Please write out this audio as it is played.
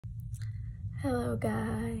Hello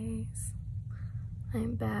guys,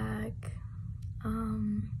 I'm back.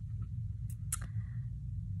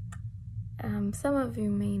 Some of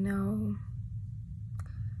you may know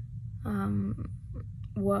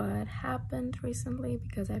what happened recently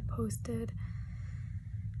because I posted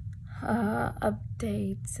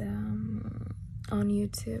updates on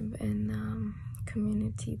YouTube in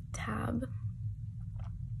community tab,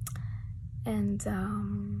 and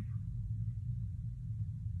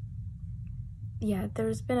yeah,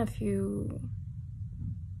 there's been a few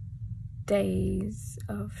days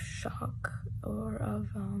of shock or of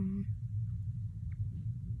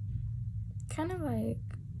kind of like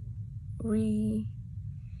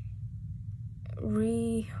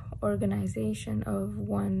reorganization of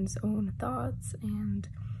one's own thoughts and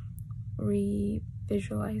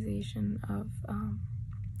revisualization of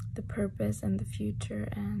the purpose and the future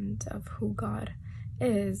and of who God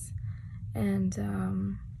is. And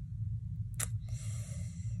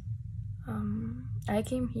I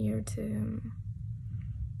came here to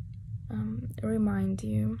remind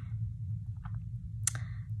you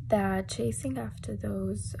that chasing after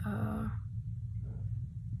those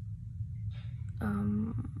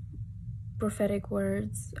prophetic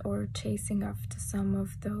words, or chasing after some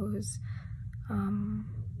of those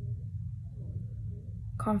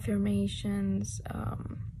confirmations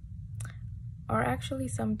are actually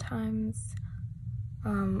sometimes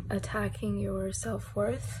attacking your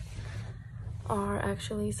self-worth, are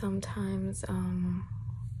actually sometimes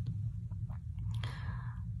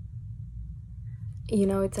you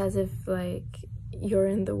know, it's as if like you're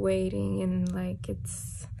in the waiting and like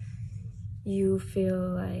you feel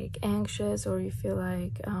like anxious, or you feel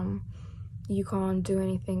like you can't do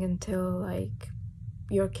anything until like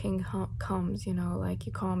your king comes, you know, like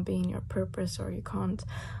you can't be in your purpose, or you can't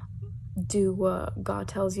do what God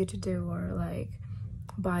tells you to do, or like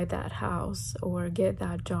buy that house or get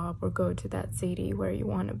that job or go to that city where you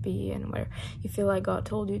want to be and where you feel like God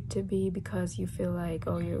told you to be, because you feel like,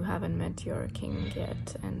 oh, you haven't met your king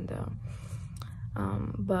yet. And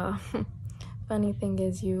but funny thing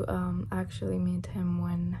is, you actually meet him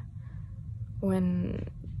when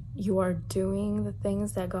you are doing the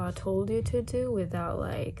things that God told you to do without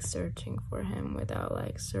like searching for him, without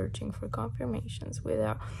like searching for confirmations,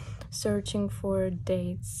 without searching for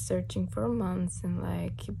dates, searching for months, and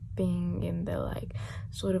like being in the like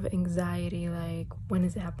sort of anxiety, like when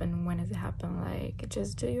does it happen, like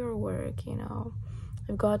just do your work, you know.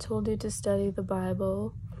 If God told you to study the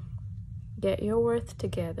Bible, get your worth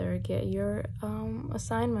together, get your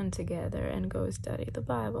assignment together, and go study the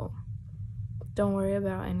Bible. Don't worry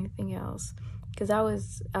about anything else. Because I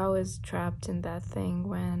was trapped in that thing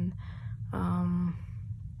when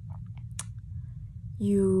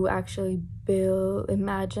you actually you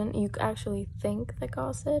actually think that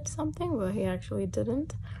God said something, but he actually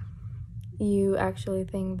didn't. You actually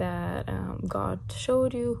think that God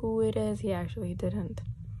showed you who it is. He actually didn't.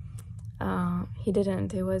 He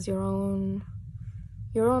didn't. It was your own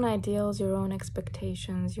ideals, your own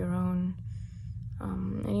expectations, your own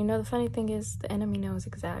and you know, the funny thing is, the enemy knows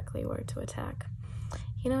exactly where to attack.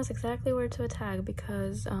 He knows exactly where to attack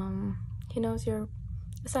because he knows your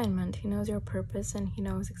assignment, he knows your purpose, and he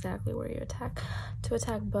knows exactly where to attack.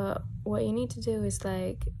 But what you need to do is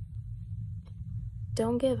like,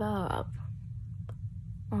 don't give up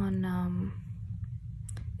on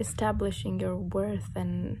establishing your worth.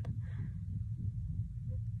 And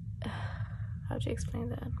how do you explain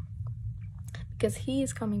that? Because he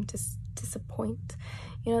is coming to disappoint.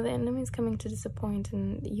 You know, the enemy is coming to disappoint,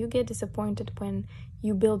 and you get disappointed when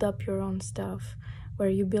you build up your own stuff, where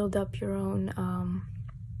you build up your own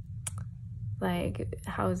like,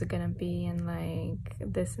 how is it gonna be, and like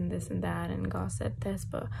this and this and that, and God said this,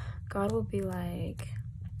 but God will be like,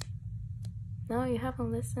 no, you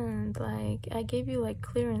haven't listened. Like, I gave you like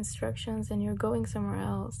clear instructions and you're going somewhere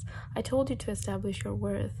else. I told you to establish your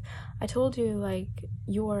worth. I told you like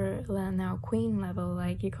you're now queen level,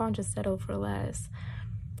 like you can't just settle for less.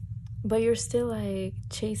 But you're still like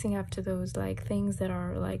chasing after those like things that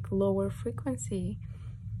are like lower frequency.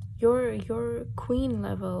 You're queen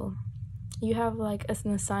level. You have like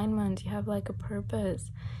an assignment, you have like a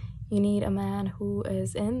purpose. You need a man who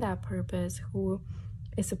is in that purpose, who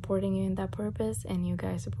is supporting you in that purpose, and you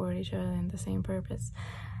guys support each other in the same purpose.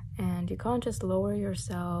 And you can't just lower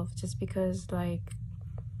yourself just because like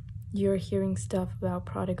you're hearing stuff about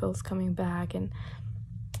prodigals coming back, and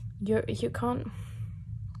you can't.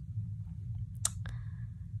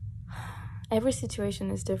 Every situation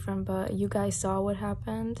is different, but you guys saw what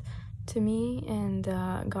happened to me, and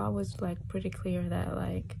God was like pretty clear that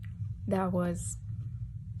like that was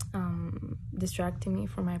distracting me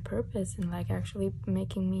from my purpose, and like actually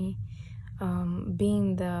making me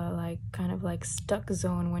being the like kind of like stuck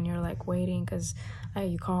zone when you're like waiting, because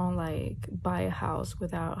you can't like buy a house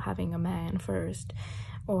without having a man first,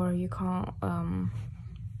 or you can't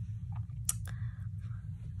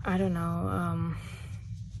I don't know,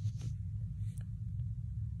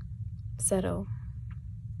 settle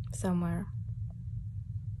somewhere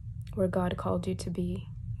where God called you to be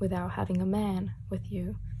without having a man with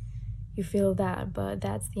you. You feel that, but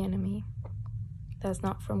that's the enemy. That's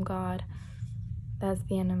not from God. That's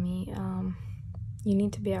the enemy. You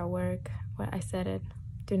need to be at work. What I said it,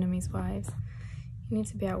 Dunamis wives. You need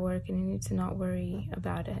to be at work, and you need to not worry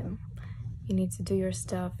about him. You need to do your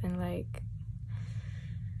stuff and like,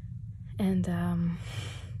 and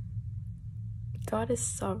God is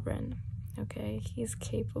sovereign. Okay, he's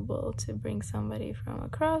capable to bring somebody from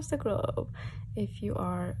across the globe if you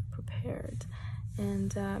are prepared.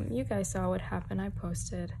 And you guys saw what happened. I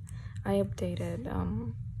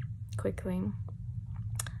updated quickly.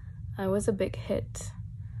 It was a big hit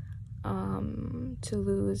to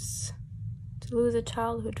lose a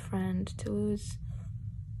childhood friend, to lose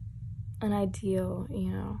an ideal,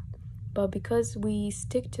 you know. But because we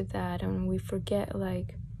stick to that and we forget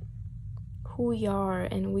like who we are,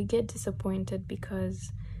 and we get disappointed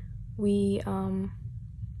because we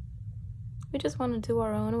just want to do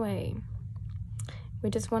our own way. We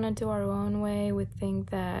just want to do our own way. We think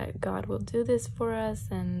that God will do this for us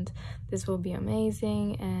and this will be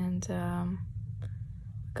amazing, and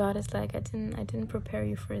God is like, I didn't prepare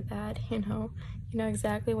you for that, you know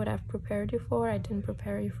exactly what I've prepared you for. I didn't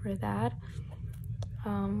prepare you for that.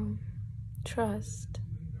 Trust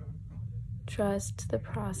the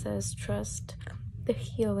process, trust the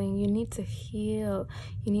healing. You need to heal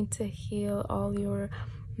all your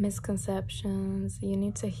misconceptions. You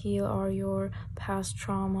need to heal all your past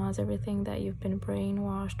traumas, everything that you've been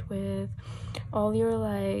brainwashed with, all your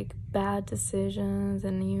like bad decisions,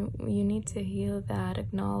 and you need to heal that,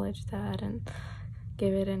 acknowledge that, and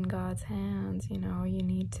give it in God's hands. You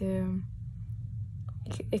need to,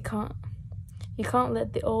 you can't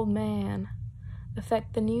let the old man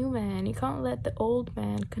affect the new man. You can't let the old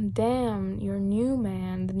man condemn your new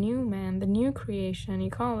man, the new creation.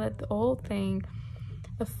 You can't let the old thing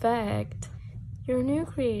affect your new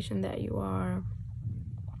creation that you are.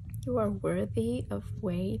 You are worthy of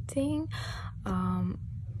waiting.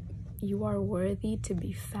 You are worthy to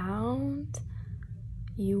be found.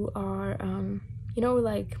 You are,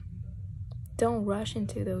 like, don't rush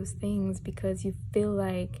into those things because you feel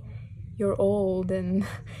like you're old and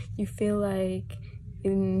you feel like it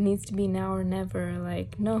needs to be now or never.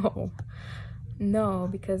 Like, no,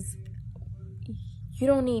 because you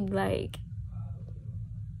don't need like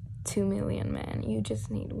 2 million men. You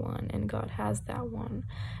just need one, and God has that one.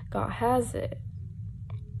 God has it,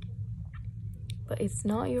 but it's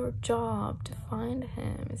not your job to find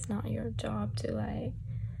him. It's not your job to like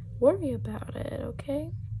worry about it.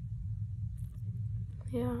 Okay,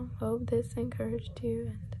 yeah, hope this encouraged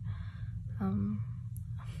you, and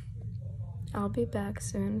I'll be back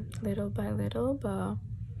soon, little by little, but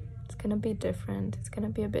it's gonna be different. It's gonna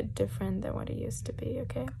be a bit different than what it used to be.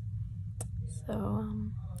 Okay, so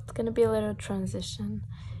it's gonna be a little transition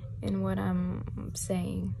in what I'm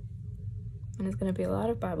saying, and it's gonna be a lot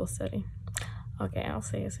of Bible study. Okay, I'll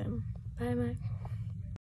see you soon. Bye bye.